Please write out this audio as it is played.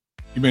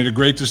You made a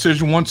great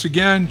decision once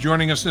again.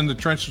 Joining us in the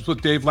trenches with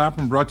Dave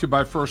Lapham, brought to you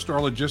by First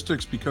Star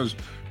Logistics, because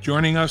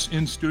joining us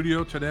in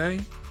studio today,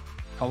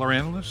 color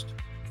analyst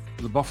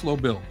for the Buffalo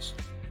Bills,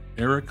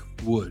 Eric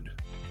Wood.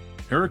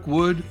 Eric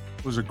Wood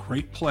was a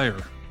great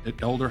player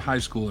at Elder High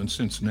School in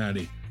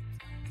Cincinnati.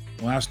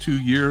 The last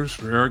 2 years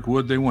for Eric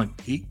Wood, they went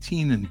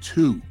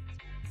 18-2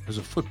 as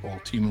a football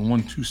team and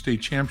won 2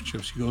 state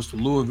championships. He goes to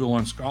Louisville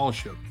on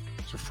scholarship.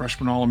 He's a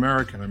freshman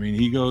All-American. I mean,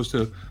 he goes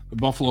to the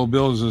Buffalo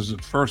Bills as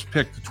the first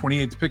pick, the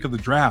 28th pick of the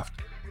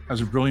draft.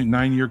 Has a brilliant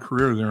 9-year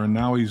career there, and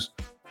now he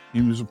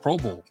was a Pro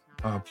Bowl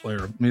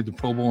player. Made the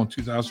Pro Bowl in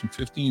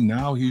 2015.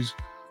 Now he's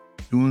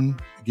doing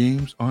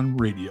games on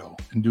radio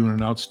and doing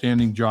an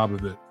outstanding job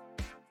of it.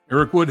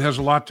 Eric Wood has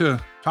a lot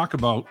to talk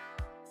about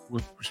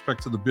with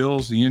respect to the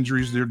Bills, the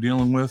injuries they're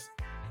dealing with,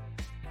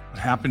 what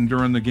happened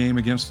during the game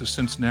against the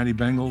Cincinnati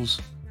Bengals,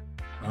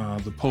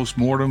 the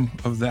post-mortem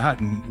of that,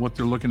 and what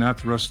they're looking at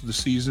the rest of the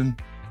season.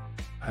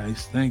 I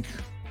think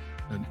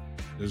that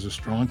there's a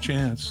strong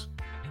chance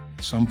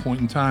at some point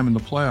in time in the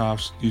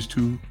playoffs, these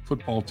two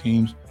football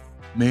teams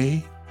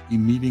may be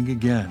meeting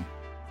again.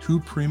 2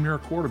 premier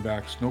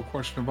quarterbacks, no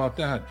question about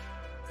that.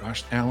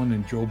 Josh Allen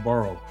and Joe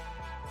Burrow.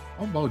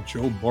 How about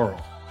Joe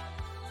Burrow?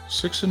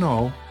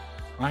 6-0,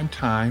 prime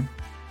time,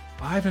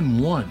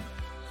 5-1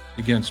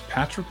 against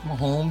Patrick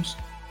Mahomes,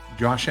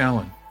 Josh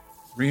Allen.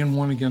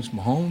 3-1 against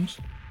Mahomes,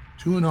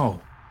 2-0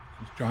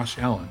 against Josh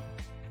Allen.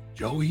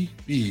 Joey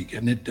B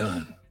getting it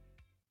done.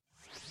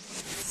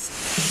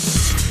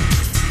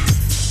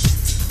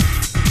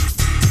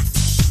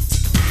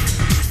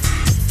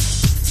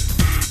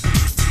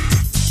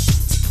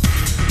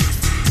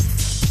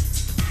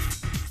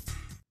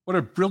 What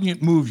a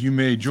brilliant move you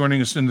made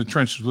joining us in the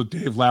trenches with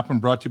Dave Lapham,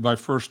 brought to you by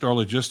First Star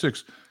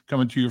Logistics,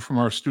 coming to you from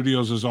our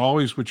studios as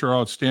always, which are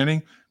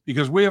outstanding,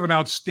 because we have an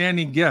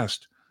outstanding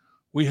guest.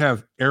 We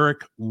have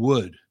Eric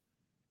Wood,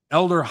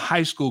 Elder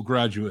High School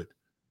graduate.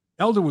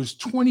 Elder was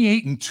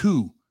 28-2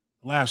 the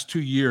last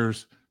 2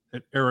 years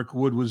that Eric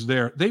Wood was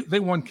there. They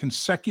won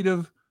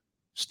consecutive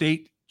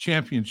state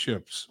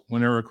championships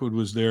when Eric Wood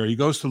was there. He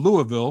goes to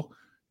Louisville.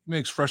 He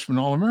makes freshman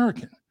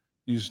All-American.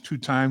 He's a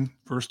 2-time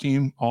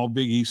first-team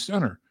All-Big East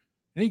center.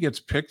 And he gets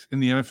picked in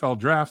the NFL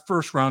draft,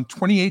 first round,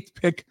 28th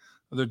pick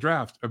of the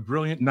draft. A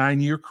brilliant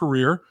 9-year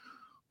career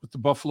with the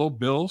Buffalo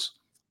Bills.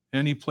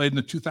 And he played in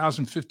the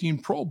 2015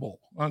 Pro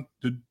Bowl.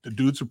 The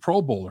dude's a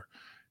Pro Bowler.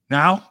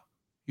 Now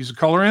he's a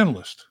color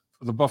analyst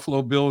for the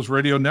Buffalo Bills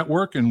radio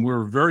network, and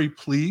we're very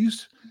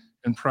pleased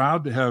and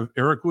proud to have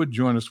Eric Wood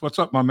join us. What's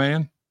up, my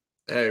man?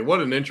 Hey,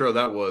 what an intro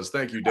that was.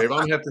 Thank you, Dave. I'm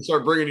going to have to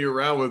start bringing you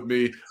around with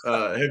me,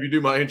 have you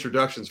do my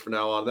introductions from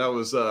now on.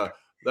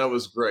 That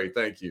was great.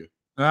 Thank you.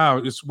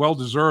 No, it's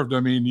well-deserved. I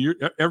mean,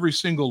 every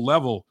single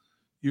level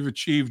you've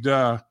achieved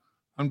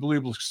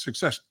unbelievable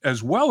success,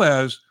 as well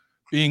as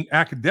being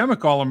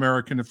academic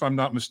All-American, if I'm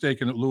not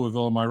mistaken, at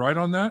Louisville. Am I right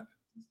on that?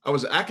 I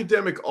was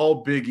academic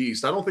All-Big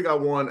East. I don't think I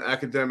won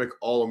academic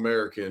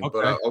All-American, Okay.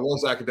 but I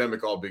was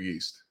academic All-Big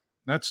East.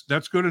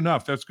 That's good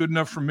enough. That's good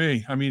enough for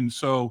me. I mean,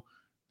 so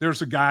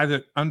there's a guy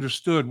that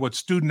understood what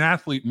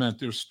student-athlete meant.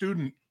 There's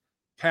student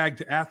tag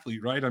to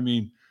athlete, right? I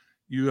mean,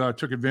 you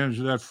took advantage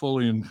of that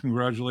fully, and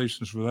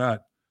congratulations for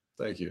that.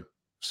 Thank you.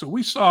 So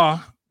we saw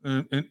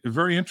a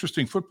very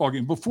interesting football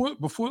game.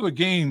 Before the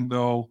game,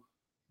 though,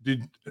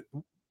 did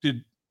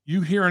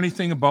you hear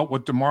anything about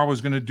what DeMar was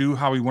going to do,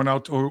 how he went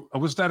out, or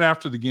was that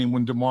after the game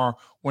when DeMar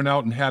went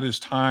out and had his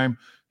time,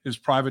 his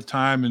private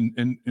time,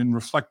 and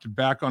reflected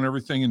back on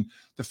everything, and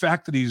the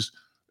fact that he's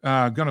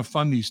going to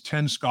fund these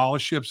 10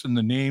 scholarships and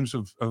the names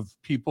of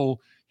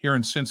people here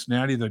in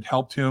Cincinnati that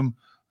helped him,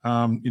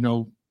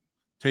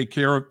 they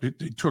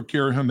took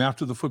care of him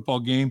after the football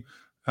game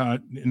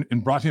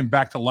and brought him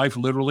back to life,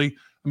 literally.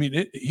 I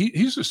mean,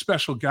 he's a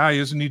special guy,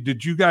 isn't he?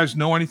 Did you guys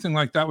know anything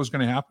like that was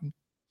going to happen?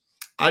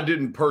 I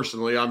didn't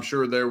personally. I'm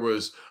sure there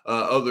was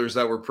others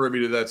that were privy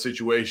to that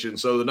situation.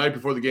 So the night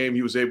before the game,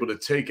 he was able to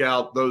take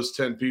out those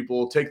 10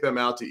 people, take them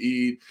out to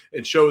eat,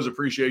 and show his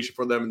appreciation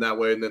for them in that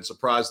way, and then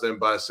surprise them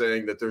by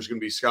saying that there's going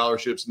to be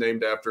scholarships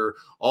named after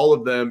all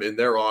of them in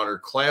their honor.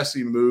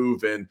 Classy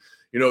move. And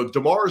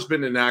DeMar's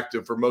been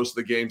inactive for most of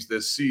the games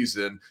this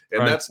season,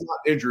 and That's not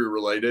injury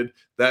related.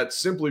 That's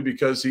simply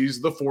because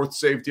he's the 4th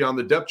safety on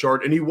the depth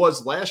chart, and he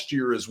was last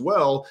year as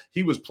well.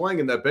 He was playing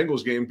in that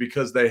Bengals game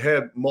because they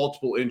had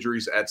multiple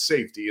injuries at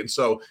safety, and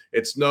so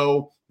it's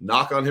no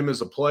knock on him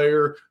as a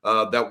player.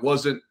 That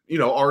wasn't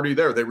already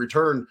there. They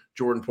returned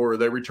Jordan Porter,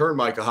 they returned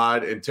Micah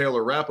Hyde, and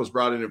Taylor Rapp was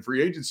brought in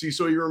free agency,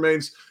 so he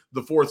remains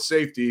the 4th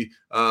safety,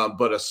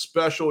 but a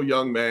special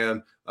young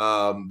man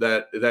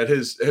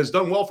that has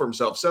done well for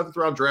himself. 7th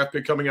round draft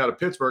pick coming out of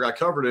Pittsburgh. I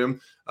covered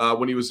him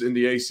when he was in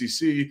the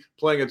ACC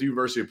playing at the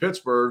University of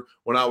Pittsburgh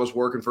when I was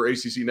working for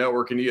ACC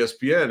Network and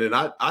ESPN.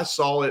 And I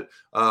saw it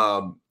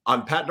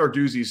on Pat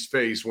Narduzzi's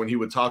face when he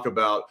would talk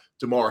about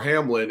DeMar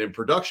Hamlin in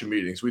production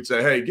meetings. We'd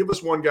say, hey, give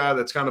us one guy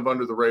that's kind of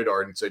under the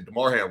radar. And he'd say,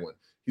 DeMar Hamlin.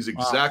 He's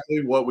Wow.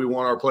 exactly what we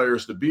want our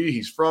players to be.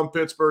 He's from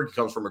Pittsburgh. He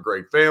comes from a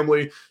great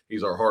family.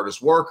 He's our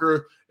hardest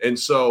worker. And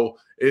so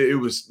it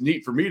was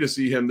neat for me to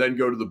see him then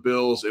go to the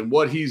Bills and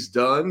what he's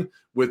done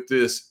with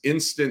this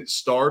instant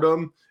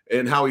stardom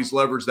and how he's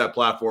leveraged that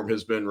platform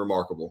has been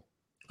remarkable.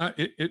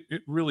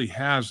 It really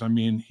has. I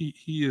mean,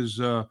 he is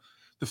the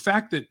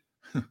fact that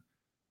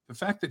the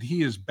fact that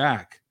he is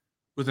back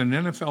with an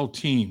NFL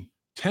team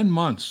 10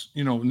 months,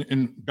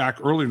 and back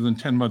earlier than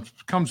 10 months,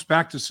 comes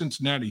back to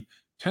Cincinnati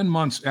 10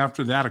 months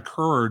after that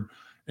occurred.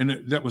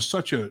 And that was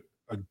such a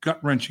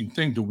gut wrenching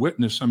thing to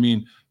witness. I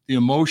mean, the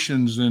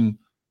emotions and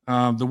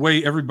the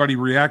way everybody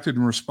reacted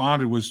and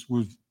responded was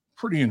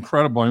pretty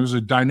incredible. It was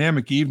a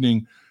dynamic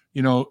evening,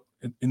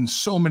 in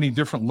so many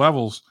different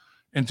levels.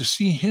 And to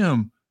see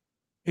him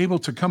able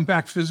to come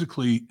back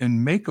physically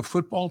and make a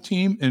football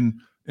team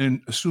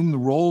and assume the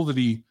role that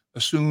he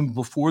assumed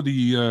before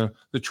the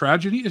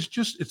tragedy is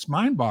it's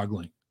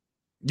mind-boggling.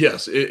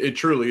 Yes, it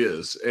truly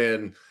is.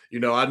 And,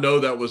 I know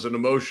that was an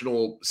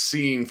emotional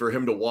scene for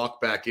him to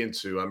walk back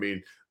into. I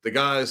mean, the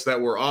guys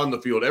that were on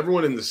the field,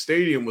 everyone in the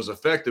stadium was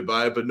affected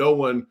by it, but no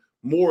one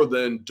more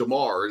than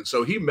DeMar. And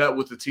so he met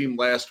with the team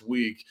last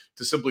week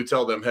to simply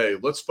tell them, hey,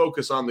 let's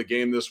focus on the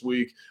game this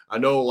week. I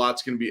know a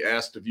lot's going to be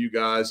asked of you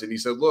guys. And he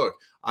said, look,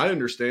 I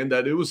understand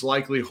that it was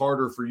likely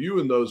harder for you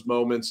in those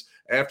moments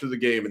after the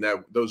game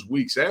and those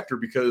weeks after,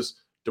 because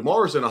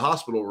DeMar's in a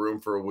hospital room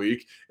for a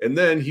week, and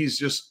then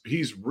he's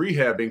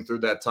rehabbing through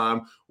that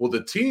time. Well,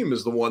 the team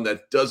is the one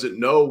that doesn't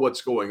know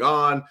what's going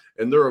on,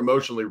 and they're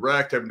emotionally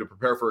wrecked, having to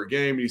prepare for a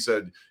game. And he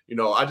said,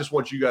 I just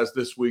want you guys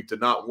this week to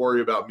not worry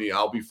about me.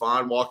 I'll be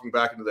fine walking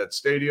back into that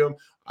stadium.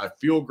 I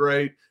feel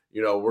great.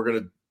 We're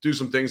going to do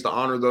some things to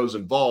honor those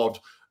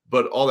involved.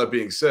 But all that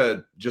being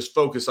said, just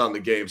focus on the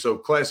game. So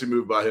classy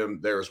move by him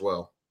there as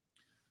well.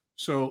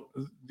 So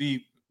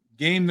the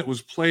game that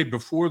was played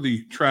before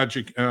the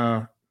tragic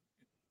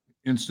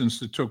instance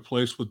that took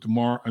place with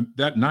DeMar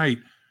that night,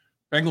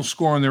 Bengals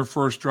score on their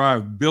first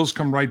drive. Bills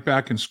come right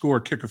back and score,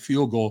 kick a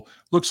field goal.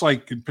 Looks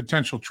like a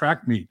potential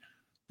track meet.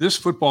 This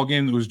football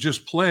game that was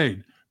just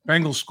played,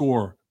 Bengals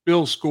score,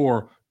 Bills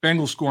score,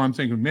 Bengals score. I'm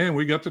thinking, man,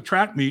 we got the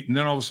track meet. And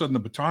then all of a sudden the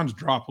batons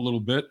drop a little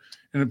bit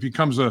and it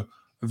becomes a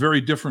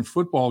very different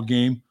football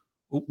game.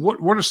 What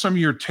are some of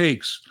your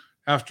takes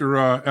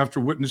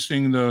after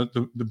witnessing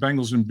the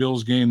Bengals and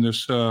Bills game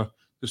this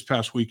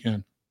past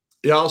weekend?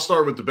 Yeah, I'll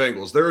start with the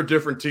Bengals. They're a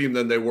different team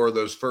than they were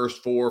those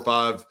first 4 or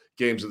 5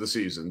 games of the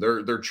season.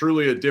 They're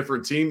truly a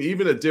different team,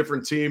 even a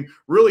different team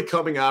really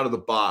coming out of the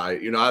bye.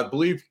 I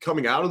believe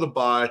coming out of the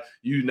bye,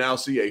 you now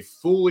see a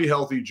fully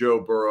healthy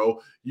Joe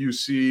Burrow. You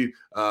see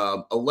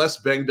a less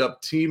banged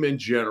up team in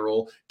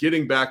general,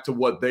 getting back to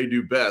what they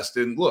do best.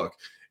 And look,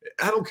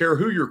 I don't care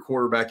who your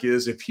quarterback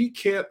is. If he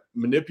can't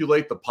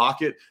manipulate the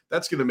pocket,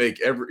 that's going to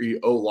make every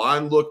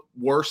O-line look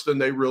worse than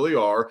they really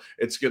are.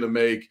 It's going to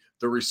make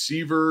the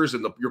receivers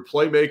and your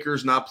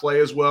playmakers not play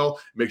as well.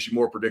 It makes you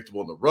more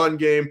predictable in the run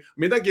game. I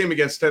mean, that game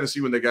against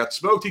Tennessee when they got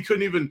smoked, he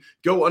couldn't even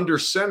go under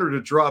center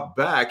to drop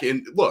back.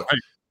 And look,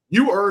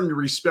 you earn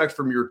respect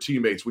from your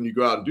teammates when you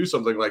go out and do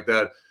something like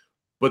that.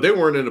 But they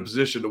weren't in a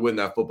position to win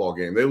that football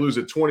game. They lose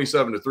it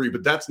 27-3,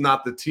 but that's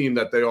not the team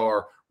that they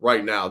are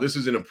right now. This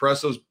is an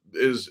impressive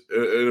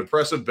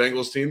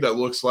Bengals team that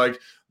looks like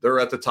they're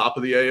at the top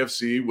of the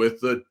AFC with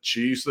the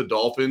Chiefs, the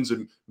Dolphins,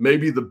 and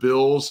maybe the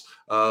Bills,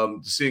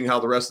 seeing how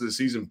the rest of the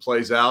season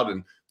plays out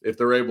and if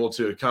they're able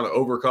to kind of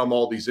overcome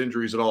all these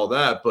injuries and all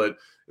that. But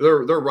they're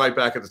right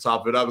back at the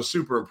top of it. I was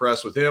super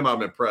impressed with him.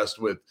 I'm impressed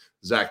with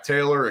Zach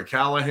Taylor and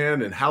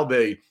Callahan and how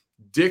they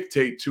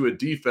dictate to a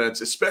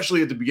defense,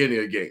 especially at the beginning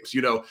of games.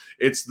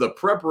 It's the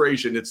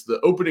preparation, it's the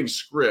opening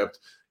script.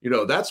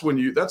 That's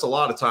a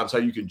lot of times how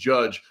you can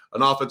judge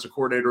an offensive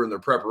coordinator in their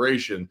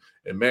preparation.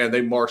 And man,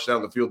 they marched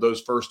down the field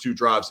those first 2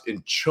 drives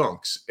in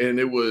chunks. And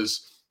it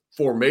was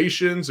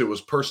formations, it was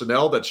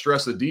personnel that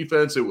stressed the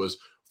defense. It was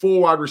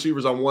 4 wide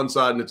receivers on one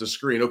side and it's a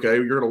screen. Okay,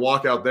 you're going to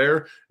walk out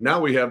there. Now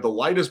we have the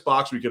lightest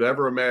box we could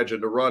ever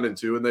imagine to run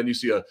into. And then you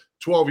see a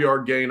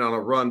 12-yard gain on a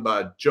run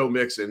by Joe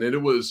Mixon. And it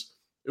was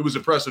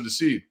impressive to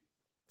see.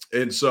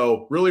 And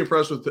so really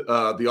impressed with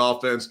the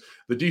offense.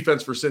 The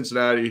defense for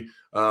Cincinnati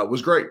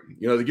was great.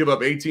 They give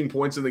up 18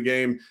 points in the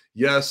game.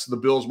 Yes, the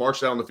Bills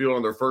marched down the field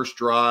on their first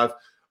drive,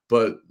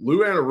 but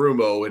Lou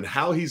Anarumo and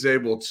how he's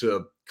able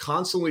to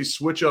constantly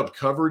switch up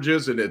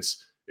coverages, and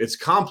it's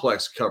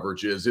complex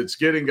coverages. It's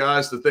getting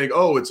guys to think,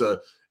 oh, it's a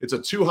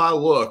too high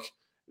look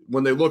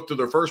when they look to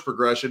their first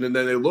progression, and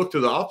then they look to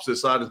the opposite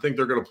side and think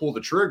they're going to pull the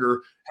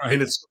trigger, right.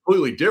 And it's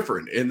completely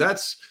different. And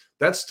that's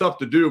tough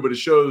to do, but it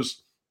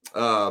shows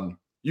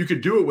you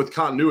could do it with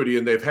continuity,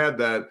 and they've had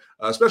that,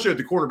 especially at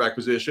the cornerback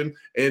position.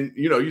 And,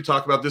 you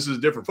talk about this is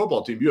a different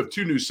football team. You have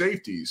 2 new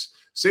safeties.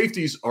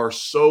 Safeties are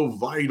so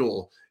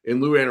vital in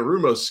Lou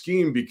Anarumo's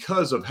scheme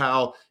because of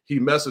how he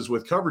messes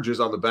with coverages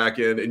on the back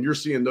end, and you're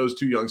seeing those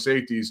 2 young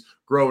safeties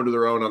grow into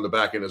their own on the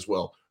back end as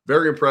well.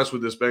 Very impressed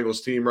with this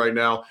Bengals team right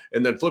now.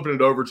 And then flipping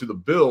it over to the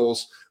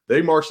Bills, they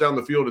march down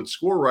the field and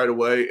score right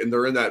away, and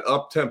they're in that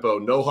up-tempo,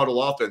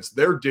 no-huddle offense.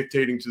 They're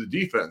dictating to the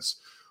defense.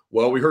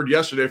 Well, we heard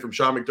yesterday from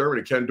Sean McDermott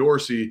and Ken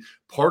Dorsey,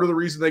 part of the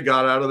reason they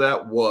got out of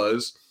that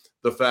was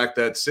the fact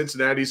that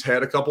Cincinnati's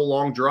had a couple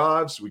long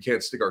drives. We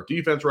can't stick our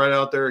defense right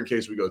out there in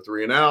case we go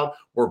 3 and out.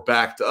 We're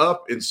backed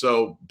up. And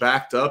so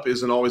backed up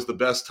isn't always the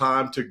best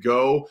time to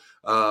go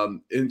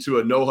into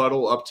a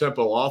no-huddle,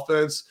 up-tempo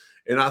offense.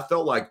 And I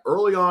felt like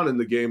early on in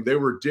the game, they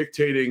were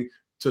dictating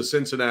to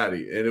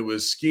Cincinnati, and it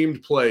was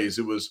schemed plays.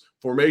 It was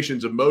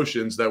formations and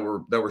motions that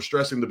were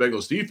stressing the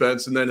Bengals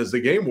defense. And then as the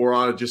game wore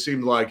on, it just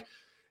seemed like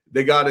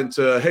they got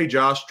into, hey,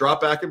 Josh,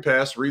 drop back and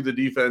pass, read the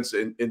defense,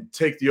 and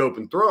take the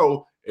open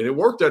throw. And it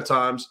worked at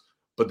times,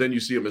 but then you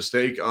see a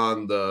mistake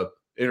on the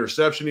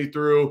interception he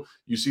threw.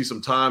 You see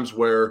some times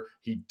where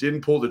he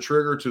didn't pull the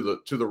trigger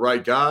to the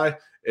right guy.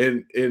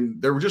 And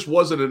there just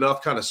wasn't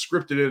enough kind of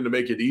scripted in to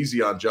make it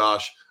easy on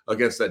Josh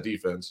against that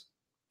defense.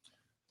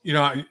 You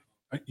know,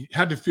 I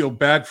had to feel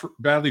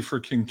badly for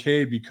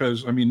Kincaid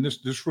because, I mean,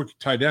 this rookie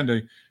tight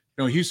end,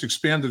 he's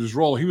expanded his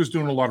role. He was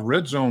doing a lot of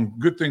red zone,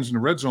 good things in the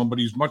red zone, but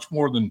he's much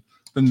more than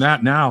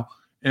that now.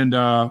 And,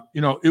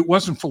 it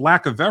wasn't for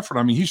lack of effort.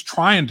 I mean, he's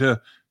trying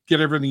to get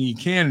everything he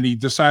can, and he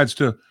decides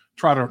to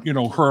try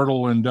to,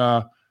 hurdle. And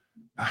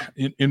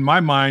in my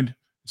mind,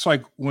 it's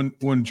like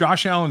when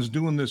Josh Allen's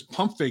doing this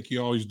pump fake he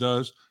always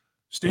does,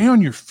 stay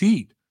on your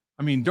feet.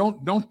 I mean,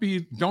 don't join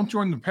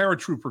the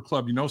paratrooper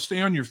club,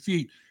 stay on your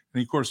feet.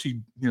 And of course,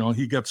 he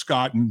got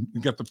Scott and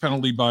got the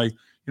penalty by,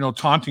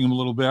 taunting him a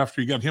little bit after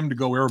he got him to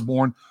go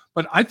airborne.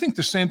 But I think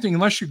the same thing,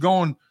 unless you're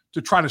going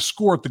to try to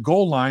score at the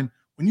goal line,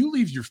 when you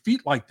leave your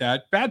feet like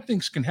that, bad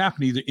things can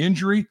happen, either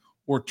injury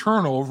or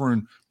turnover.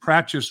 And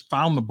Pratt just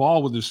found the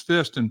ball with his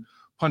fist and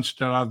punched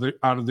it out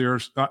of there.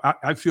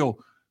 I feel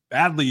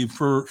badly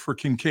for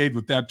Kincaid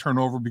with that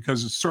turnover,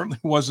 because it certainly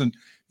wasn't,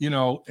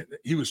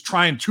 he was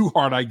trying too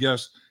hard, I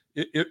guess,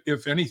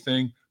 if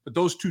anything. But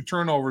those two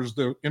turnovers,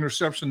 the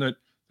interception that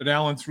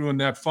Allen threw in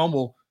that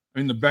fumble, I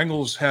mean, the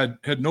Bengals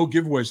had no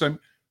giveaways.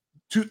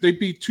 They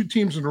beat two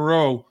teams in a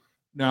row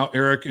now,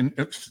 Eric, and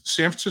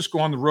San Francisco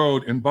on the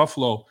road and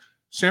Buffalo.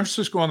 San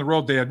Francisco on the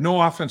road, they had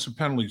no offensive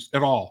penalties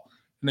at all.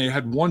 And they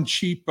had one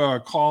cheap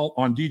call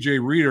on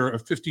DJ Reader, a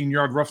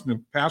 15-yard roughing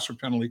the passer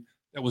penalty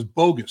that was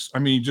bogus. I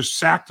mean, he just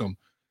sacked them.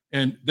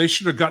 And they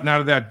should have gotten out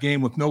of that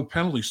game with no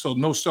penalties, so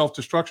no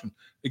self-destruction.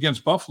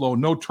 Against Buffalo,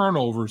 no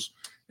turnovers,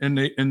 and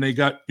they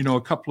got,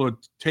 a couple of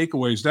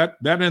takeaways.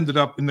 That ended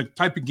up in the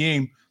type of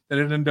game that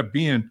it ended up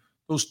being.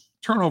 Those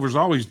turnovers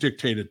always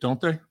dictate it,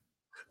 don't they?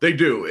 They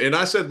do. And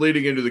I said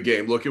leading into the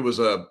game, look, it was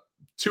a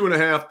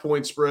 2.5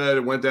 point spread.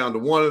 It went down to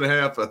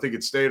 1.5. I think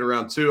it stayed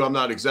around 2. I'm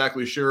not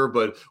exactly sure,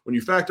 but when you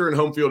factor in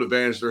home field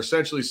advantage, they're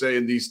essentially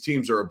saying these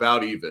teams are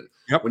about even.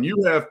 Yep. When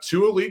you have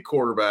two elite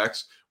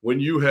quarterbacks, when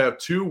you have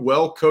two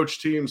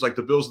well-coached teams like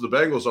the Bills and the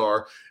Bengals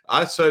are,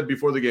 I said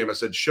before the game, I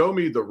said, show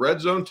me the red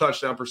zone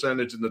touchdown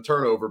percentage in the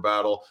turnover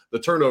battle, the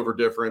turnover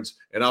difference,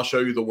 and I'll show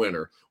you the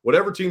winner.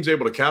 Whatever team's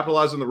able to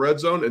capitalize in the red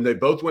zone, and they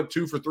both went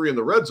 2 for 3 in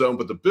the red zone,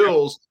 but the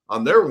Bills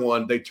on their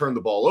one, they turned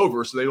the ball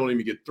over, so they don't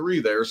even get 3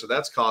 there, so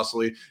that's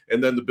costly.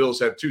 And then the Bills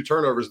have 2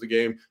 turnovers in the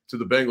game to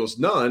the Bengals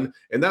none,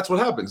 and that's what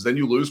happens. Then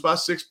you lose by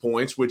 6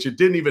 points, which it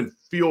didn't even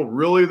feel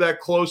really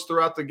that close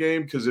throughout the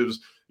game because it was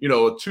 – a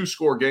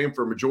 2-score game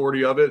for a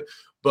majority of it.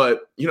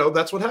 But,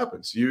 that's what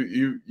happens.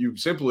 You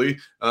simply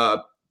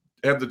have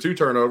the 2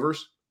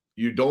 turnovers.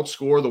 You don't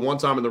score the one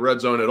time in the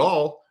red zone at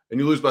all, and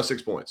you lose by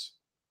 6 points.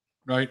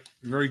 Right.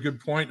 Very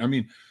good point. I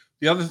mean,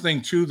 the other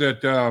thing, too,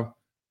 that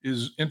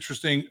is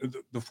interesting,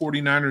 the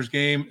 49ers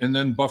game and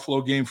then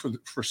Buffalo game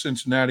for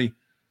Cincinnati,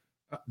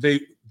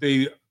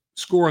 they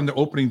score on the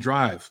opening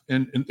drive,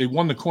 and they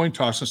won the coin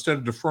toss. Instead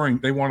of deferring,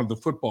 they wanted the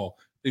football.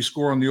 They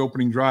score on the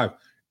opening drive.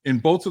 In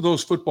both of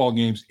those football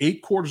games,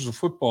 8 quarters of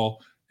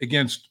football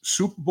against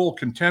Super Bowl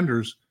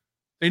contenders,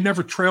 they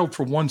never trailed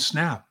for one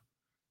snap.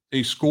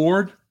 They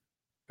scored,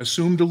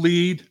 assumed a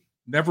lead,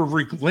 never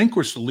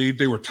relinquished the lead.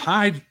 They were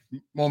tied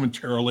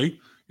momentarily,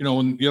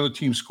 when the other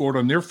team scored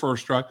on their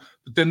first drive,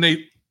 but then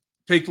they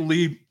take the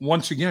lead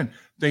once again.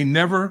 They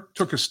never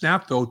took a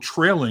snap, though,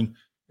 trailing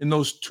in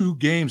those 2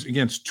 games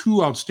against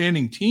 2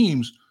 outstanding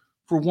teams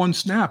for one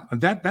snap. And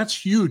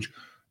that's huge.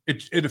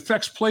 It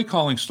affects play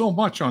calling so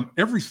much on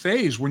every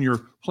phase when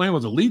you're playing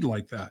with a lead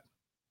like that.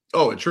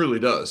 Oh, it truly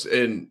does.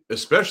 And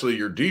especially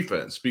your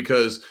defense,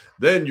 because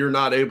then you're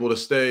not able to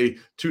stay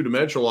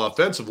two-dimensional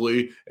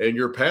offensively, and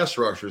your pass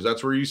rushers,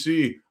 that's where you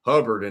see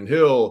Hubbard and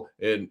Hill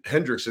and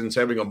Hendrickson's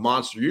having a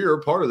monster year.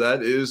 Part of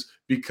that is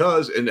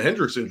because, and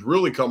Hendrickson's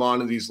really come on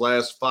in these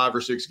last 5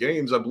 or 6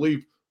 games. I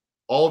believe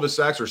all of his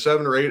sacks, or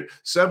 7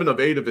 of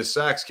 8 of his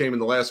sacks came in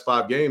the last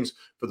 5 games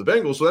for the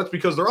Bengals. So that's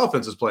because their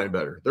offense is playing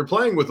better. They're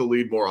playing with the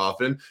lead more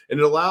often, and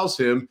it allows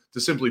him to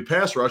simply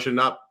pass rush and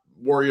not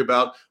worry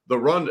about the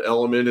run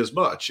element as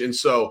much. And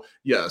so,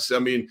 yes, I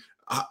mean,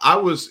 I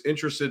was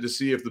interested to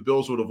see if the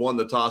Bills would have won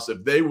the toss,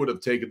 if they would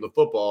have taken the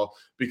football,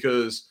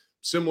 because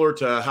similar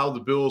to how the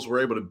Bills were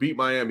able to beat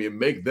Miami and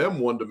make them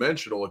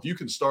one-dimensional, if you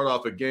can start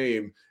off a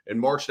game and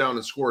march down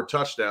and score a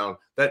touchdown,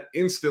 that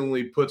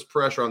instantly puts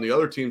pressure on the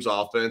other team's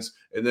offense.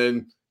 And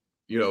then,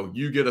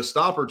 you get a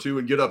stop or two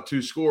and get up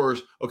 2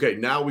 scores. Okay,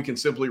 now we can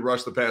simply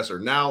rush the passer.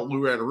 Now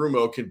Lou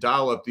Anarumo can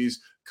dial up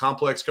these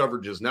complex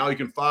coverages. Now he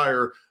can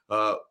fire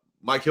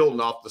Mike Hilton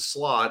off the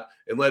slot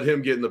and let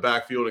him get in the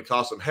backfield and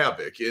cause some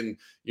havoc. And,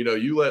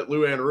 you let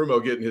Lou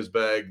Anarumo get in his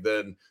bag,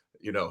 then,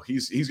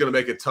 he's going to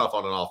make it tough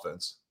on an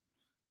offense.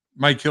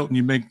 Mike Hilton,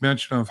 you make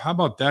mention of, how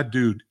about that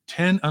dude?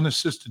 10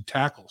 unassisted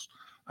tackles.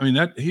 I mean,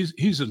 that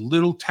he's a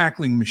little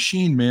tackling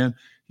machine, man.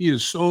 He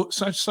is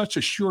such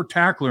a sure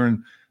tackler,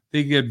 and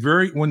they get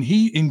when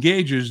he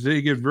engages,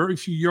 they get very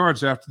few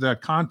yards after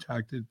that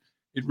contact.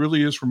 It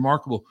really is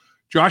remarkable.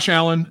 Josh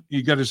Allen,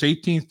 he got his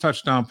 18th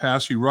touchdown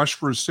pass. He rushed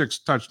for his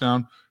 6th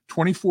touchdown,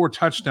 24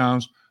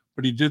 touchdowns,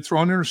 but he did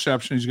throw an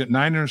interception. He's got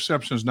 9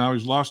 interceptions now.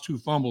 He's lost 2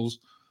 fumbles,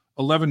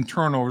 11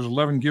 turnovers,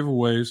 11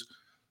 giveaways.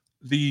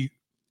 The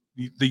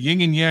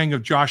yin and yang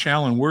of Josh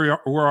Allen, where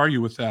are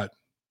you with that?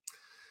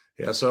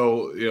 Yeah,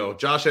 so,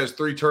 Josh has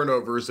 3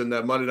 turnovers in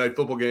that Monday Night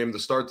Football game to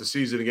start the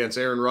season against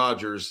Aaron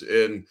Rodgers,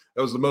 and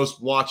that was the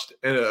most watched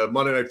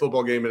Monday Night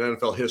Football game in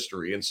NFL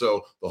history. And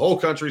so the whole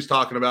country's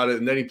talking about it,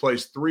 and then he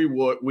plays 3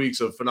 weeks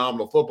of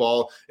phenomenal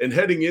football, and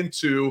heading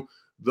into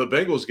the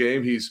Bengals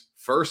game, he's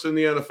first in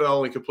the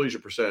NFL in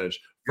completion percentage,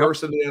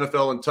 first in the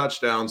NFL in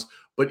touchdowns.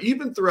 But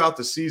even throughout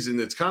the season,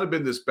 it's kind of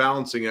been this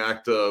balancing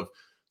act of,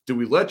 do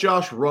we let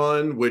Josh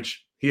run,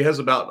 which he has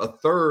about a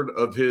third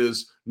of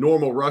his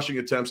normal rushing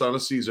attempts on a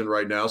season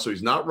right now, so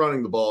he's not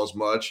running the ball as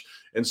much.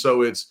 And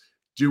so it's,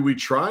 do we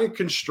try and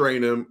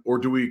constrain him, or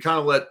do we kind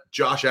of let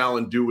Josh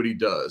Allen do what he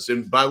does?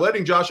 And by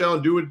letting Josh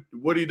Allen do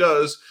what he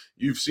does,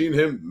 you've seen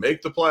him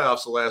make the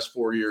playoffs the last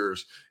 4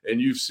 years,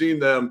 and you've seen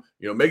them,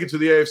 make it to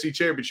the AFC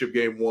Championship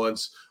game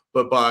once.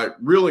 But by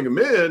reeling him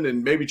in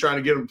and maybe trying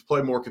to get him to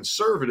play more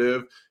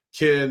conservative,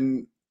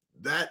 can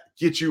that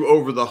gets you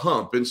over the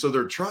hump. And so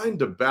they're trying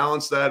to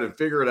balance that and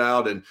figure it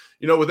out. And,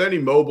 with any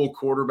mobile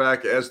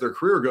quarterback, as their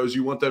career goes,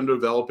 you want them to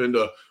develop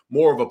into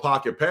more of a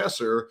pocket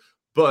passer.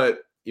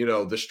 But,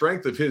 the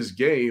strength of his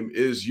game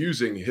is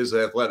using his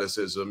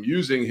athleticism,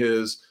 using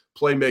his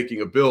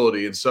playmaking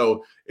ability. And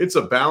so it's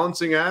a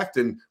balancing act.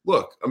 And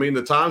look, I mean,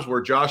 the times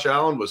where Josh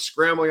Allen was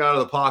scrambling out of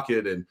the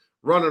pocket and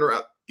running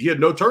around, he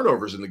had no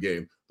turnovers in the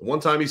game. The one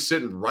time he's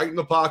sitting right in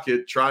the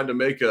pocket trying to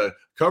make a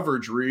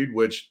coverage read,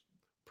 which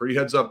pretty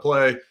heads-up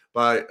play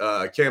by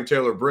Cam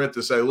Taylor-Britt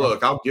to say,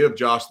 look, I'll give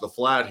Josh the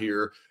flat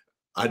here.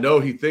 I know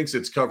he thinks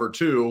it's cover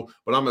 2,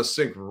 but I'm going to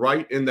sink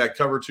right in that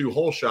cover 2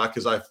 hole shot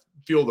because I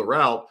feel the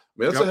route. I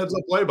mean, that's a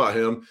heads-up play by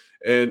him.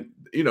 And,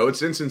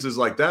 it's instances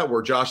like that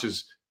where Josh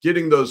is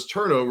getting those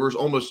turnovers,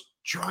 almost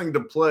trying to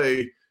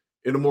play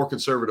in a more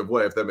conservative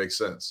way, if that makes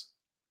sense.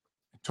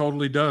 It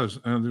totally does.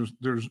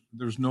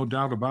 There's no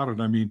doubt about it.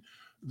 I mean,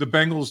 the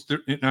Bengals,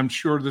 and I'm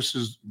sure this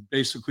is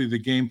basically the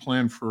game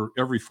plan for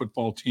every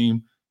football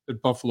team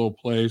that Buffalo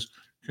plays,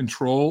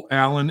 control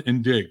Allen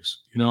and Diggs.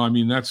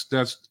 That's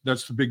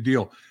the big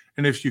deal.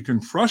 And if you can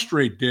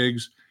frustrate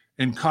Diggs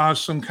and cause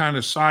some kind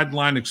of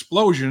sideline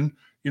explosion,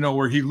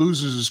 where he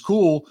loses his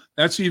cool,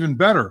 that's even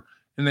better.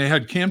 And they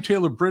had Cam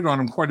Taylor-Britt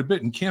on him quite a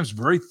bit, and Cam's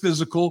very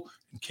physical,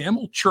 and Cam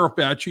will chirp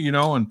at you,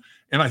 and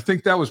I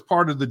think that was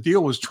part of the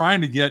deal, was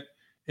trying to get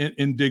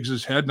in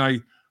Diggs's head.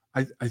 And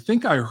I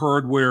think I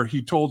heard where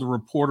he told the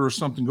reporter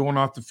something going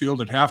off the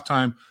field at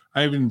halftime.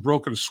 I haven't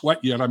broken a sweat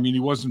yet. I mean, he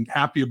wasn't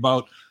happy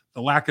about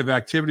the lack of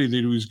activity that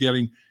he was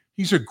getting.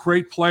 He's a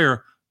great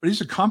player, but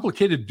he's a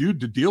complicated dude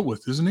to deal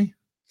with, isn't he?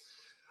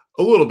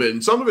 A little bit.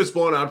 And some of it's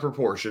blown out of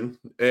proportion.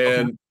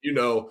 And,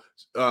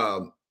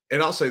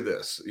 and I'll say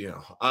this,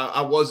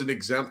 I wasn't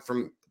exempt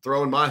from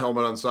throwing my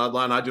helmet on the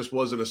sideline. I just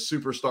wasn't a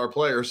superstar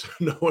player, so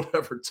no one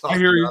ever talked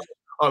about it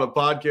on a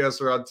podcast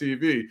or on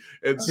TV.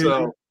 And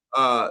so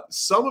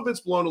some of it's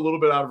blown a little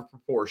bit out of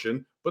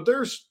proportion, but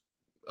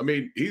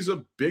he's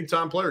a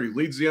big-time player. He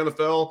leads the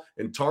NFL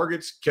in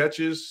targets,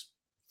 catches,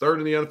 third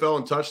in the NFL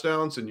in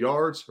touchdowns and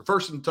yards,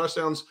 first in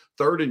touchdowns,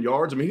 third in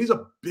yards. I mean, he's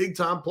a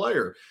big-time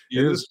player.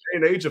 In this day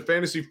and age of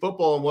fantasy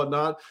football and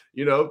whatnot,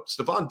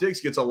 Stephon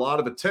Diggs gets a lot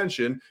of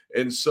attention.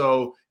 And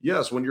so,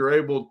 yes, when you're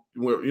able,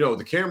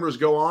 the cameras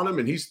go on him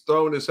and he's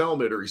throwing his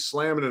helmet or he's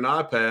slamming an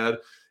iPad,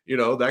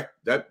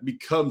 that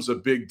becomes a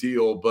big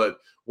deal. But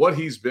what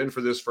he's been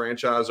for this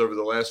franchise over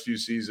the last few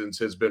seasons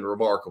has been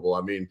remarkable.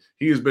 I mean,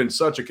 he has been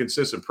such a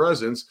consistent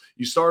presence.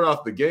 You start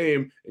off the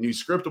game and you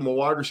script him a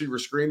wide receiver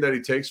screen that he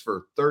takes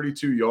for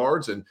 32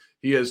 yards, and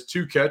he has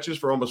 2 catches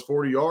for almost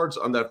 40 yards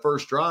on that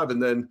first drive.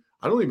 And then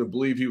I don't even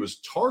believe he was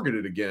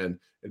targeted again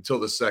until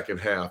the second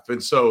half.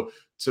 And so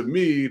to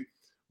me,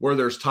 where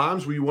there's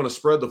times where you want to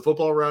spread the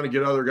football around and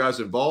get other guys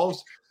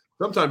involved,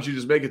 sometimes you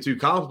just make it too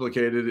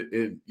complicated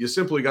and you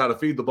simply got to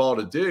feed the ball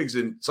to Diggs.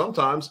 And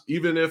sometimes,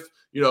 even if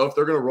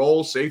they're going to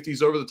roll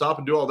safeties over the top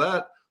and do all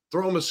that,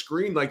 throw them a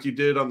screen like you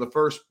did on the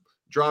first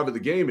drive of the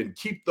game and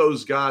keep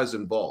those guys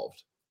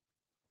involved.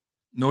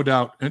 No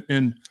doubt.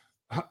 And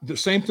the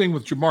same thing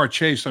with Jamar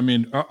Chase. I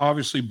mean,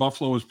 obviously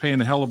Buffalo is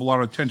paying a hell of a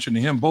lot of attention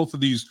to him. Both of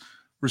these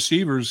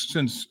receivers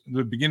since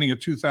the beginning of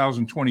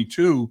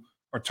 2022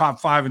 are top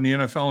 5 in the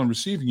NFL in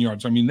receiving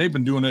yards. I mean, they've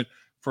been doing it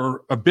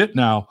for a bit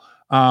now.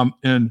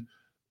 And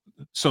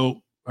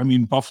so I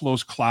mean,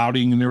 Buffalo's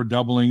clouding and they're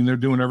doubling and they're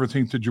doing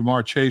everything to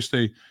Jamar Chase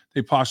they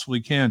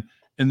possibly can.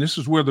 And this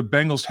is where the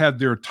Bengals had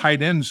their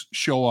tight ends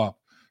show up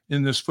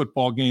in this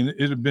football game.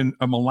 It had been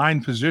a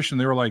maligned position.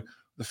 They were like,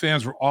 the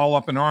fans were all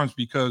up in arms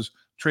because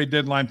trade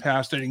deadline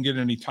passed. They didn't get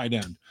any tight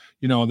end.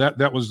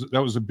 That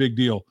was a big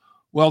deal.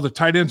 Well, the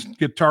tight ends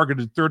get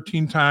targeted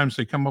 13 times.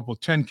 They come up with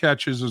 10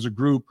 catches as a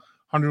group,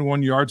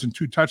 101 yards and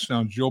 2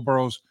 touchdowns. Joe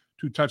Burrow's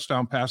 2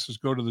 touchdown passes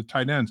go to the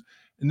tight ends.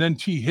 And then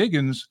T.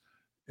 Higgins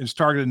is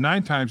targeted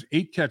 9 times,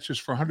 8 catches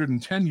for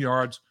 110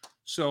 yards.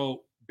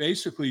 So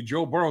basically,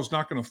 Joe Burrow's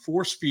not going to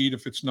force feed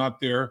if it's not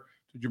there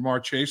to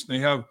Jamar Chase. And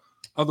they have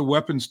other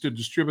weapons to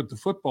distribute the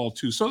football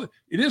to. So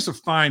it is a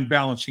fine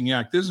balancing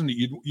act, isn't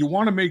it? You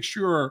want to make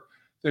sure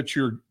that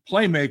your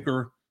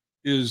playmaker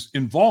is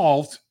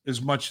involved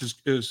as much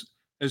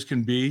as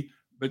can be,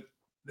 but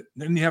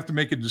then you have to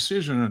make a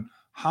decision on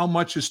how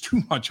much is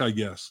too much, I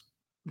guess.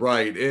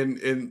 Right.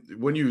 And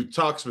when you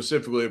talk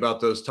specifically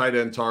about those tight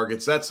end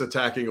targets, that's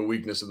attacking a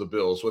weakness of the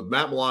Bills. With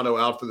Matt Milano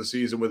out for the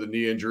season with a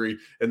knee injury,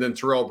 and then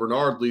Terrell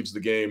Bernard leaves the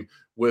game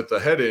with a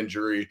head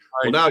injury.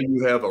 Right. Well, now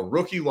you have a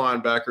rookie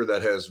linebacker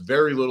that has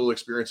very little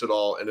experience at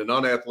all and an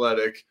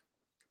unathletic,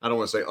 I don't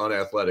want to say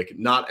unathletic,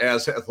 not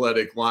as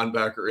athletic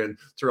linebacker in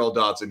Terrell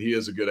Dotson. He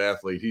is a good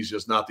athlete. He's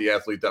just not the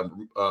athlete that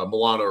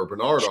Milano or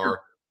Bernard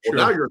are. Well,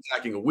 now you're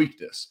attacking a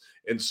weakness.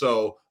 And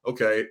so,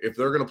 okay, if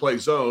they're going to play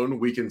zone,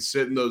 we can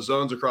sit in those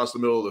zones across the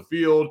middle of the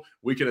field.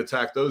 We can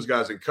attack those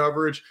guys in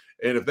coverage.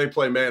 And if they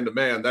play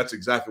man-to-man, that's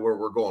exactly where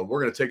we're going.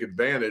 We're going to take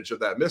advantage of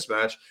that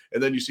mismatch.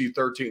 And then you see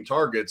 13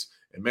 targets.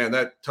 And, man,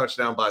 that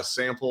touchdown by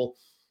Sample,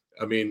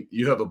 I mean,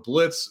 you have a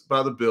blitz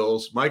by the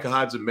Bills. Micah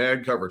Hyde's in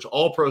man coverage.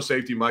 All-pro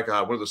safety Micah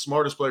Hyde, one of the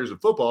smartest players in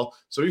football.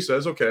 So he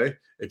says, okay,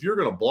 if you're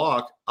going to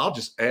block, I'll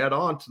just add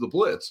on to the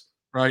blitz.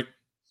 Right.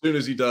 As soon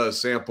as he does,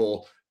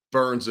 Sample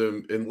burns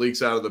him and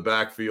leaks out of the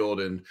backfield.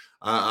 And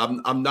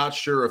I'm not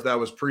sure if that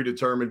was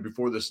predetermined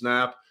before the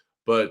snap,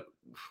 but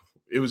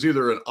it was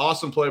either an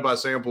awesome play by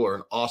Sample or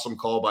an awesome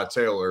call by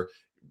Taylor.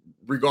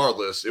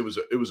 Regardless, it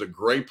was a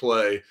great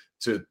play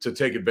to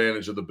take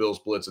advantage of the Bills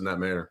blitz in that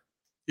manner.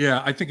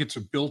 Yeah, I think it's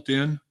a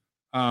built-in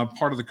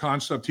part of the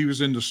concept. He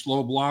was into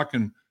slow block,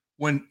 and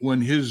when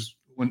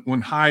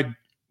Hyde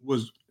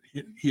was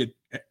he had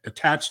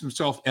attached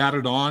himself,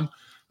 added on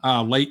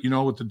late,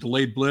 with the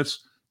delayed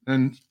blitz,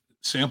 and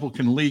Sample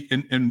can leak.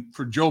 And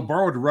for Joe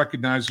Burrow to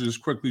recognize it as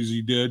quickly as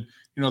he did,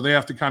 they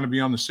have to kind of be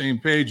on the same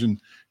page.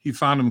 And he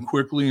found him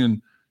quickly.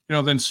 And,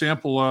 then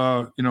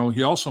Sample,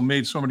 he also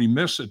made somebody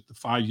miss at the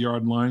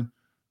 5-yard line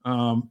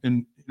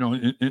and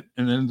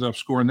ended up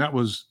scoring. That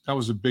was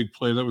a big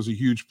play. That was a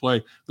huge play.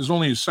 It was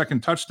only his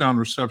second touchdown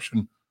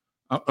reception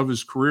of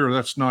his career.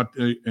 That's not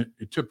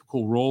a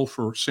typical role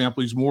for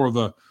Sample. He's more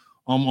of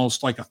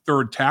almost like a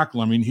third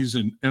tackle. I mean, he's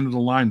an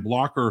end-of-the-line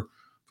blocker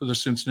for the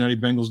Cincinnati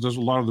Bengals, does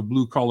a lot of the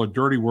blue-collar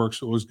dirty work.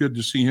 So it was good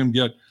to see him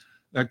get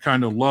that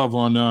kind of love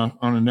on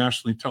a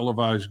nationally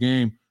televised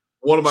game.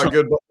 One of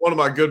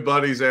my good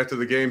buddies after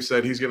the game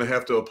said he's going to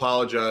have to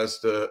apologize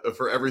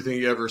for everything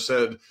he ever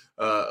said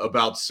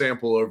about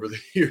Sample over the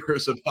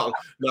years about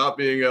not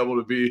being able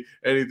to be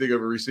anything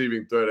of a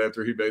receiving threat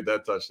after he made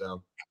that touchdown.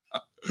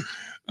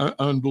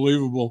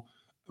 Unbelievable.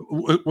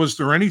 Was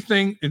there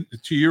anything,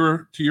 to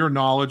your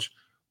knowledge,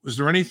 was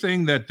there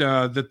anything that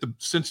the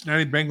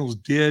Cincinnati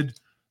Bengals did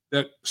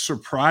that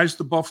surprised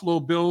the Buffalo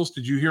Bills?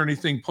 Did you hear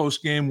anything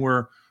post game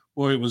where,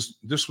 boy,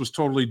 this was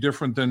totally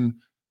different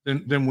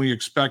than we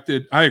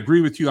expected? I agree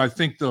with you. I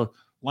think the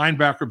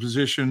linebacker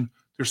position,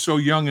 they're so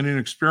young and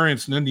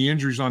inexperienced, and then the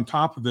injuries on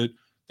top of it,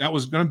 that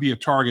was going to be a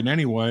target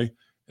anyway.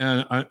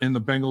 And the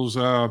Bengals,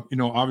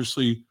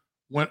 obviously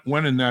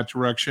went in that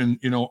direction,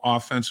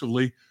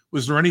 offensively.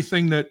 Was there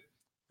anything that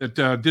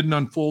didn't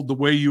unfold the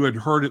way you had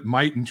heard it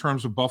might in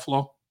terms of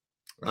Buffalo?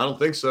 I don't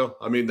think so.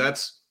 I mean,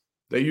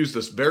 they used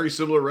this very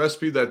similar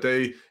recipe that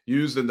they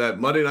used in that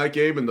Monday night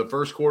game in the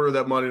first quarter of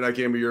that Monday night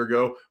game a year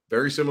ago.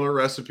 Very similar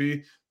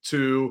recipe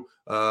to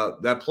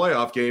that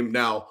playoff game.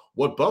 Now,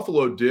 what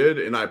Buffalo did,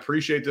 and I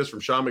appreciate this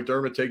from Sean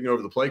McDermott taking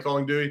over the play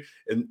calling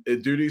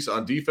duties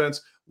on defense.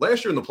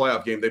 Last year in the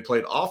playoff game, they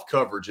played off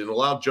coverage and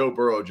allowed Joe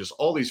Burrow just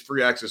all these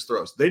free access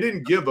throws. They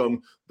didn't give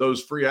him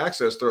those free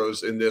access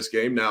throws in this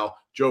game. Now,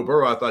 Joe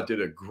Burrow, I thought,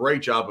 did a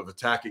great job of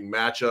attacking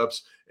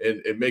matchups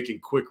and making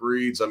quick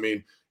reads. I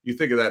mean, you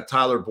think of that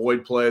Tyler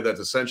Boyd play that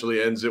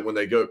essentially ends it when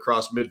they go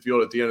across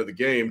midfield at the end of the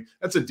game.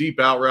 That's a deep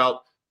out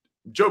route.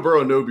 Joe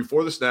Burrow knew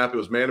before the snap it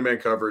was man-to-man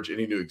coverage, and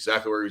he knew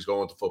exactly where he was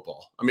going with the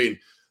football. I mean,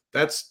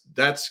 that's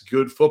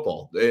good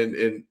football,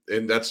 and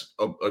that's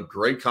a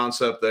great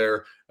concept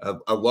there.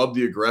 I love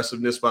the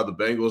aggressiveness by the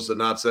Bengals to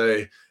not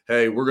say,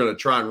 hey, we're going to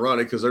try and run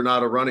it, because they're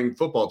not a running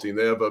football team.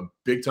 They have a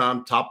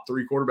big-time top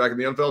 3 quarterback in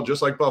the NFL,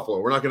 just like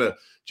Buffalo. We're not going to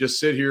just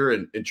sit here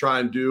and try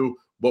and do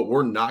what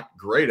we're not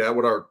great at,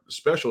 what our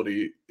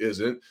specialty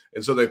isn't.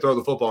 And so they throw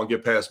the football and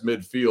get past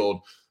midfield.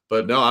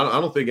 But no, I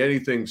don't think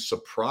anything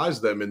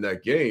surprised them in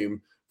that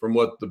game from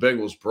what the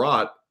Bengals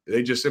brought.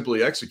 They just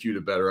simply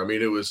executed better. I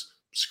mean, it was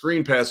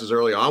screen passes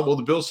early on. Well,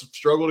 the Bills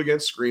struggled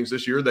against screens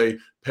this year. They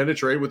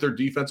penetrate with their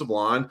defensive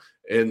line,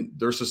 and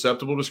they're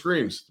susceptible to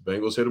screens. The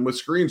Bengals hit them with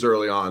screens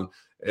early on.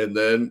 And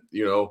then,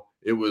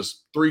 it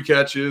was 3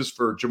 catches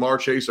for Jamar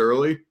Chase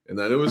early, and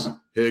then it was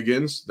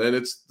Higgins. Then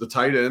it's the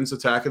tight ends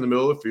attacking the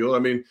middle of the field. I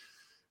mean,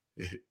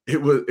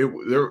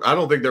 I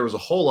don't think there was a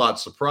whole lot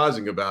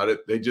surprising about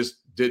it. They just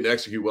didn't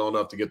execute well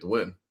enough to get the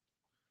win.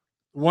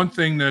 One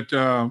thing that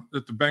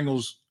the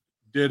Bengals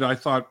did, I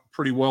thought,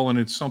 pretty well, and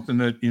it's something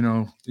that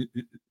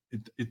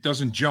it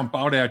doesn't jump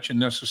out at you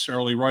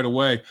necessarily right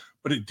away,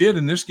 but it did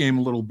in this game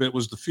a little bit.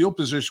 Was the field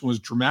position was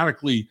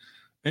dramatically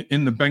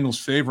in the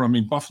Bengals' favor. I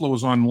mean, Buffalo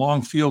was on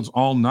long fields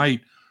all night.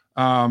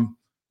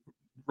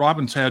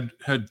 Robbins had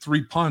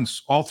 3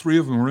 punts. All 3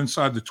 of them were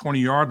inside the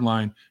 20-yard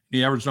line.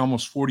 He averaged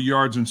almost 40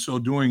 yards in so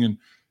doing,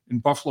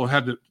 and Buffalo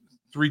had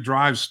 3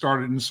 drives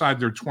started inside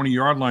their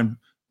 20-yard line.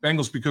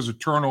 Bengals, because of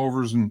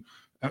turnovers, and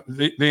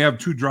they have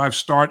 2 drives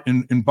start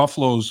in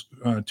Buffalo's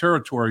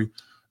territory.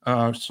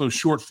 So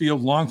short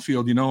field, long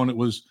field, and it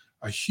was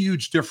a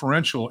huge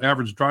differential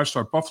average drive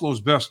start.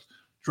 Buffalo's best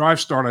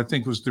drive start, I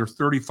think, was their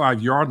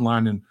 35-yard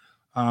line. And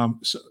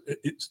so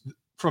it's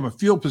from a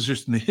field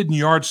position, the hidden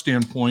yard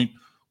standpoint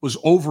was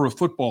over a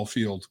football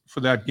field for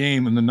that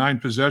game. In the 9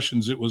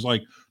 possessions, it was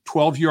like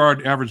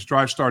 12-yard average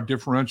drive start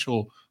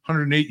differential,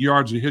 108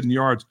 yards of hidden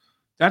yards.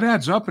 That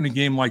adds up in a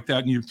game like that,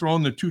 and you've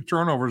thrown the 2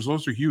 turnovers.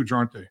 Those are huge,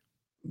 aren't they?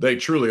 They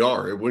truly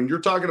are. When you're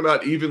talking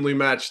about evenly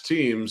matched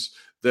teams,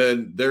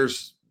 then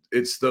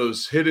it's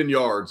those hidden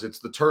yards, it's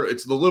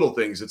the little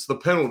things, it's the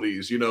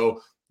penalties,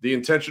 the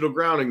intentional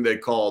grounding they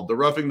called, the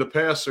roughing the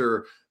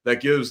passer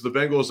that gives the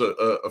Bengals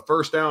a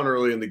first down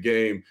early in the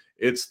game.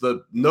 It's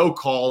the no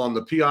call on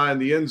the PI in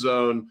the end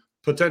zone,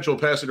 potential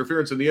pass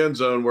interference in the end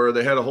zone where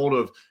they had a hold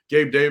of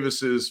Gabe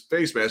Davis's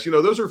face mask.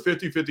 Those are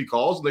 50-50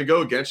 calls, and they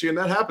go against you, and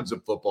that happens in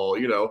football.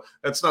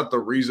 That's not the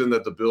reason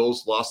that the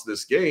Bills lost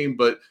this game,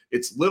 but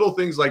it's little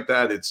things like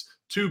that. It's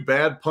 2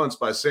 bad punts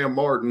by Sam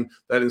Martin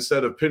that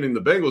instead of pinning the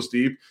Bengals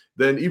deep,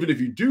 then even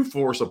if you do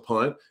force a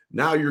punt,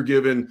 now you're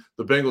giving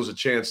the Bengals a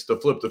chance to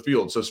flip the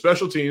field. So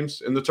special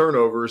teams and the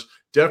turnovers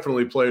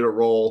definitely played a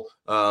role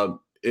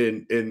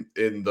in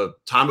the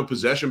time of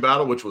possession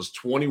battle, which was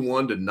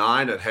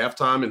 21-9 at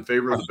halftime in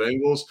favor of the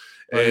Bengals.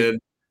 Right.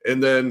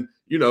 And then,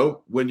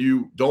 when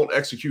you don't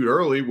execute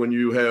early, when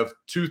you have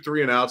 2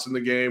 3-and-outs in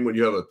the game, when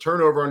you have a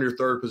turnover on your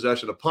 3rd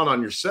possession, a punt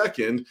on your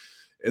 2nd,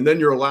 and then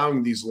you're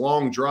allowing these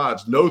long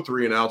drives, no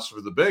 3-and-outs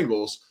for the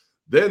Bengals,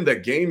 then the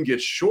game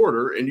gets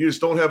shorter and you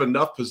just don't have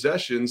enough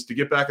possessions to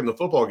get back in the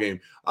football game.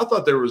 I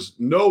thought there was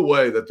no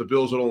way that the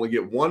Bills would only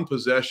get 1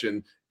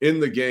 possession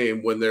in the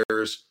game when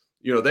there's,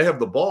 they have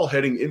the ball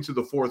heading into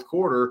the 4th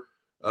quarter.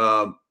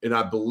 And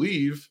I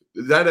believe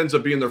that ends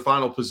up being their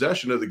final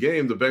possession of the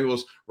game. The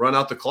Bengals run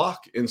out the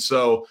clock. And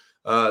so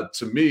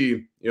to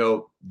me,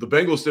 the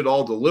Bengals did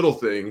all the little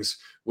things,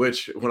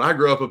 which when I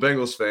grew up a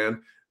Bengals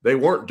fan, they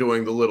weren't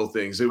doing the little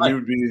things. Right. We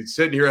would be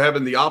sitting here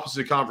having the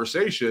opposite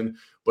conversation,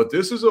 but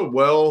this is a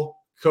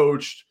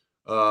well-coached,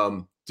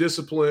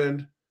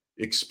 disciplined,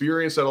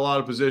 experienced at a lot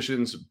of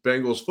positions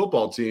Bengals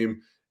football team,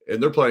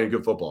 and they're playing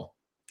good football.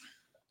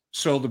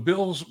 So the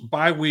Bills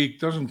bye week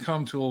doesn't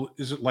come till,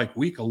 is it like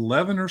week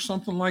 11 or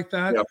something like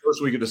that? Yeah,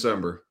 first week of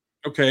December.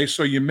 Okay,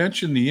 so you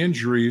mentioned the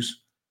injuries.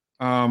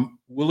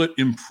 Will it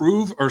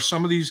improve? Are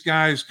some of these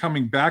guys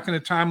coming back in a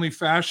timely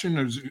fashion?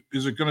 Or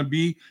is it going to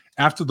be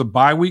after the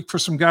bye week for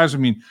some guys? I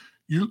mean,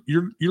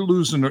 you're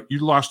losing. You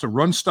lost a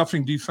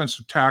run-stuffing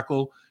defensive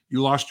tackle.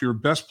 You lost your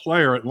best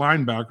player at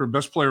linebacker,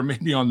 best player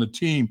maybe on the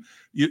team.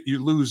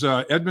 You lose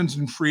Edmonds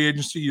in free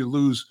agency. You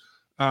lose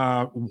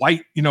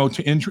White,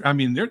 to injury. I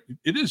mean,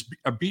 it is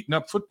a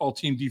beaten-up football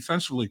team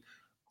defensively.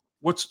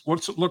 What's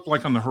it look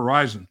like on the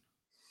horizon?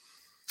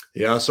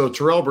 Yeah, so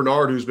Terrell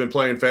Bernard, who's been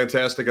playing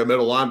fantastic at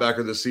middle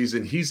linebacker this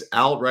season, he's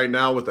out right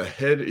now with a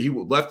head. He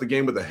left the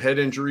game with a head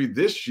injury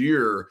this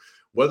year.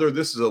 Whether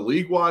this is a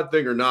league-wide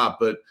thing or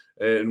not,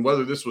 and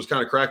whether this was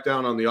kind of cracked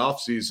down on the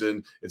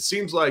offseason, it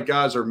seems like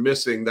guys are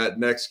missing that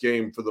next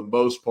game for the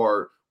most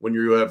part when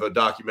you have a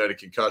documented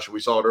concussion. We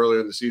saw it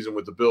earlier in the season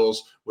with the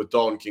Bills with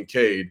Dalton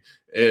Kincaid,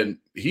 and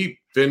he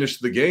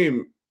finished the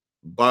game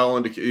by all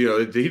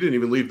indications. He didn't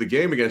even leave the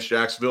game against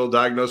Jacksonville,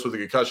 diagnosed with a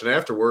concussion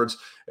afterwards,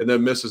 and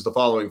then misses the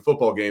following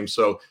football game.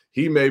 So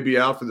he may be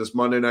out for this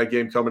Monday night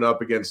game coming up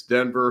against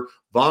Denver.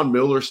 Von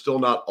Miller's still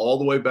not all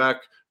the way back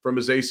from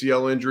his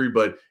ACL injury,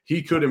 but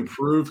he could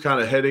improve kind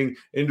of heading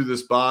into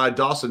this bye.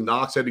 Dawson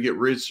Knox had to get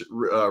wrist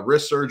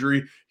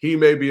surgery. He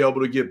may be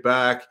able to get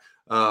back.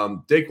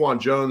 Daquan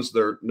Jones,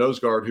 their nose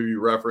guard, who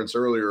you referenced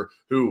earlier,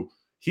 who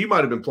he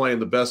might have been playing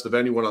the best of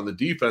anyone on the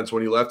defense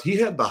when he left. He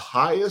had the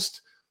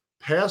highest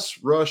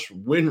pass rush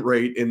win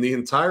rate in the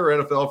entire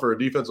NFL for a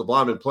defensive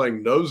lineman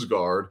playing nose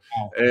guard,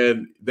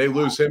 and they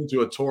lose him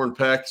to a torn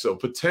pec, so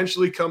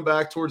potentially come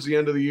back towards the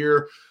end of the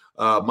year.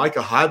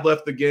 Micah Hyde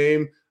left the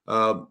game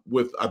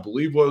with, I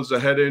believe, was a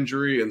head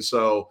injury, and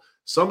so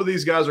some of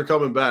these guys are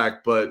coming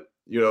back, but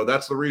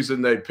that's the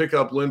reason they pick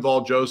up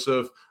Linval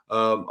Joseph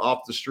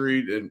off the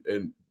street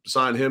and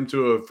sign him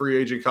to a free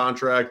agent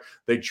contract.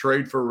 They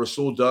trade for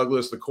Rasul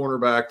Douglas, the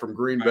cornerback from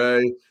Green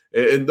Bay,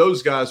 and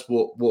those guys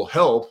will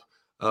help.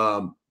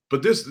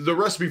 But the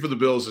recipe for the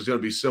Bills is going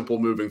to be simple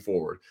moving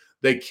forward.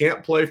 They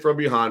can't play from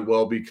behind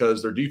well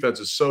because their defense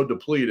is so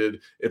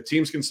depleted. If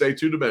teams can stay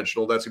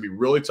two-dimensional, that's going to be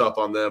really tough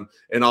on them.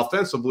 And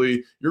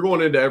offensively, you're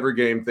going into every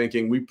game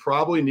thinking we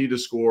probably need to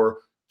score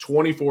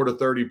 24 to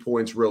 30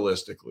 points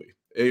realistically.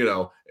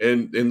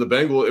 And in the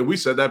Bengals, and we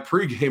said that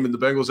pregame, and the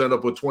Bengals end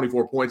up with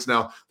 24 points.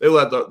 Now they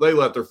let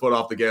their foot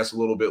off the gas a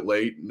little bit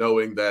late,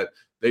 knowing that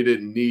they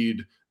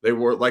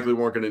weren't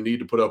going to need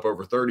to put up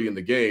over 30 in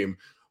the game.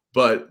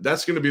 But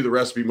that's going to be the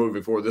recipe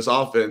moving forward. This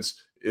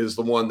offense is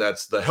the one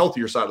that's the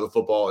healthier side of the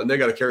football, and they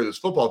got to carry this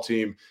football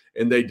team,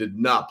 and they did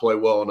not play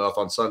well enough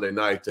on Sunday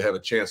night to have a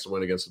chance to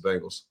win against the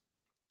Bengals.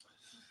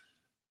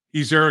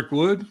 He's Eric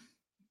Wood.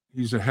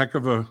 He's a heck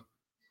of a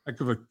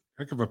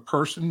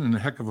person and a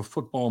heck of a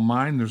football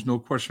mind. There's no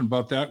question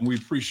about that, and we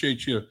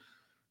appreciate you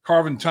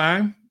carving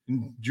time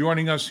and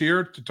joining us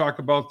here to talk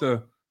about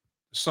the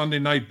Sunday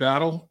night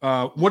battle.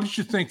 What did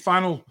you think?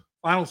 Final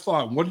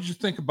thought. What did you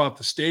think about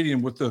the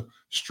stadium with the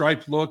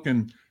striped look?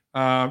 And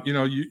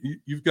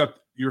you've got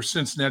your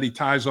Cincinnati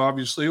ties.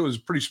 Obviously, it was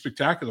pretty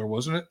spectacular,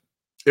 wasn't it?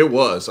 It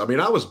was. I mean,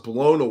 I was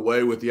blown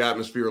away with the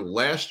atmosphere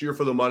last year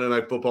for the Monday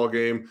Night Football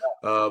game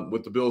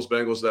with the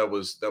Bills-Bengals that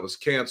was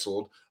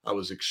canceled. I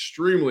was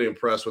extremely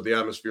impressed with the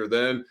atmosphere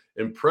then,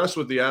 impressed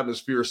with the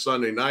atmosphere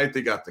Sunday night.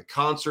 They got the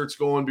concerts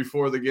going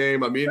before the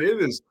game. I mean,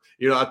 it is,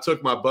 I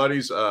took my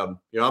buddies, I'm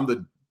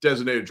the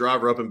designated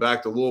driver up and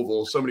back to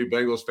Louisville. So many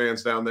Bengals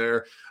fans down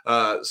there.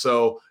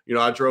 So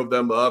I drove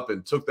them up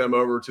and took them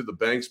over to the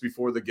banks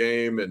before the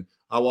game. And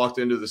I walked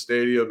into the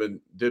stadium and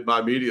did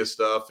my media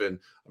stuff. And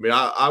I mean,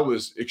 I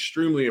was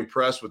extremely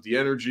impressed with the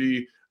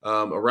energy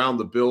around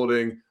the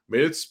building. I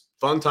mean, it's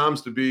fun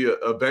times to be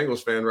a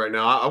Bengals fan right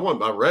now. I want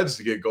my Reds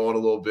to get going a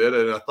little bit.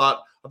 And I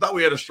thought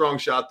we had a strong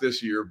shot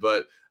this year,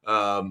 but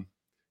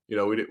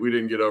we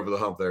didn't get over the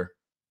hump there.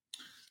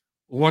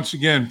 Once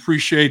again,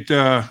 appreciate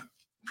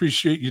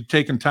you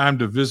taking time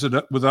to visit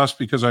with us,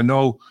 because I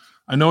know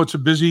it's a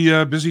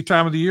busy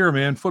time of the year,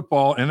 man.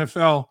 Football,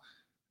 NFL,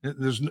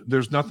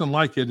 there's nothing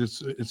like it.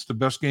 It's the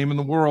best game in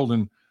the world,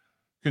 and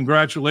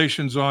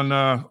congratulations on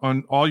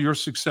all your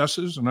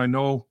successes. And I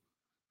know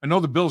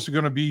the Bills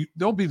are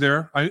they'll be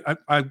there.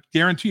 I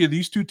guarantee you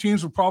these two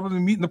teams will probably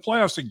meet in the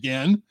playoffs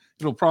again.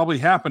 It'll probably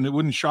happen. It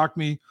wouldn't shock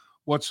me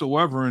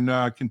whatsoever.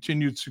 And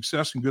continued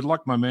success and good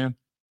luck, my man.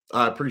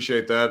 I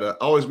appreciate that.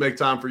 Always make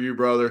time for you,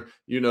 brother.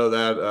 You know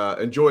that.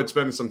 Enjoyed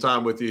spending some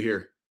time with you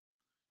here.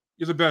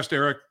 You're the best,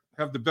 Eric.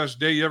 Have the best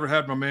day you ever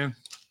had, my man.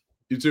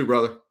 You too,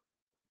 brother.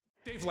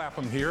 Dave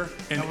Lapham here,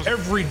 and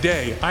every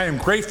day I am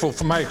grateful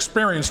for my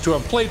experience to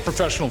have played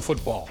professional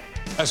football.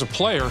 As a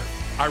player,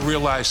 I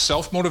realize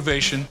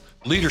self-motivation,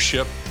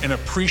 leadership, and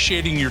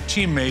appreciating your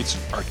teammates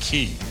are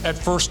key. At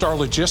First Star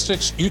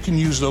Logistics, you can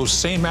use those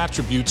same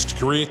attributes to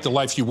create the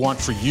life you want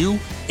for you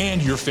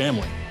and your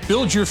family.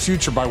 Build your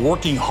future by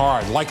working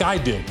hard like I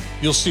did.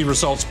 You'll see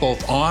results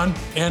both on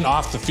and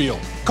off the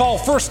field. Call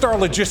First Star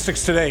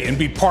Logistics today and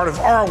be part of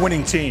our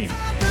winning team.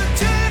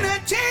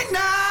 Opportunity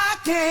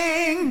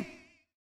knocking.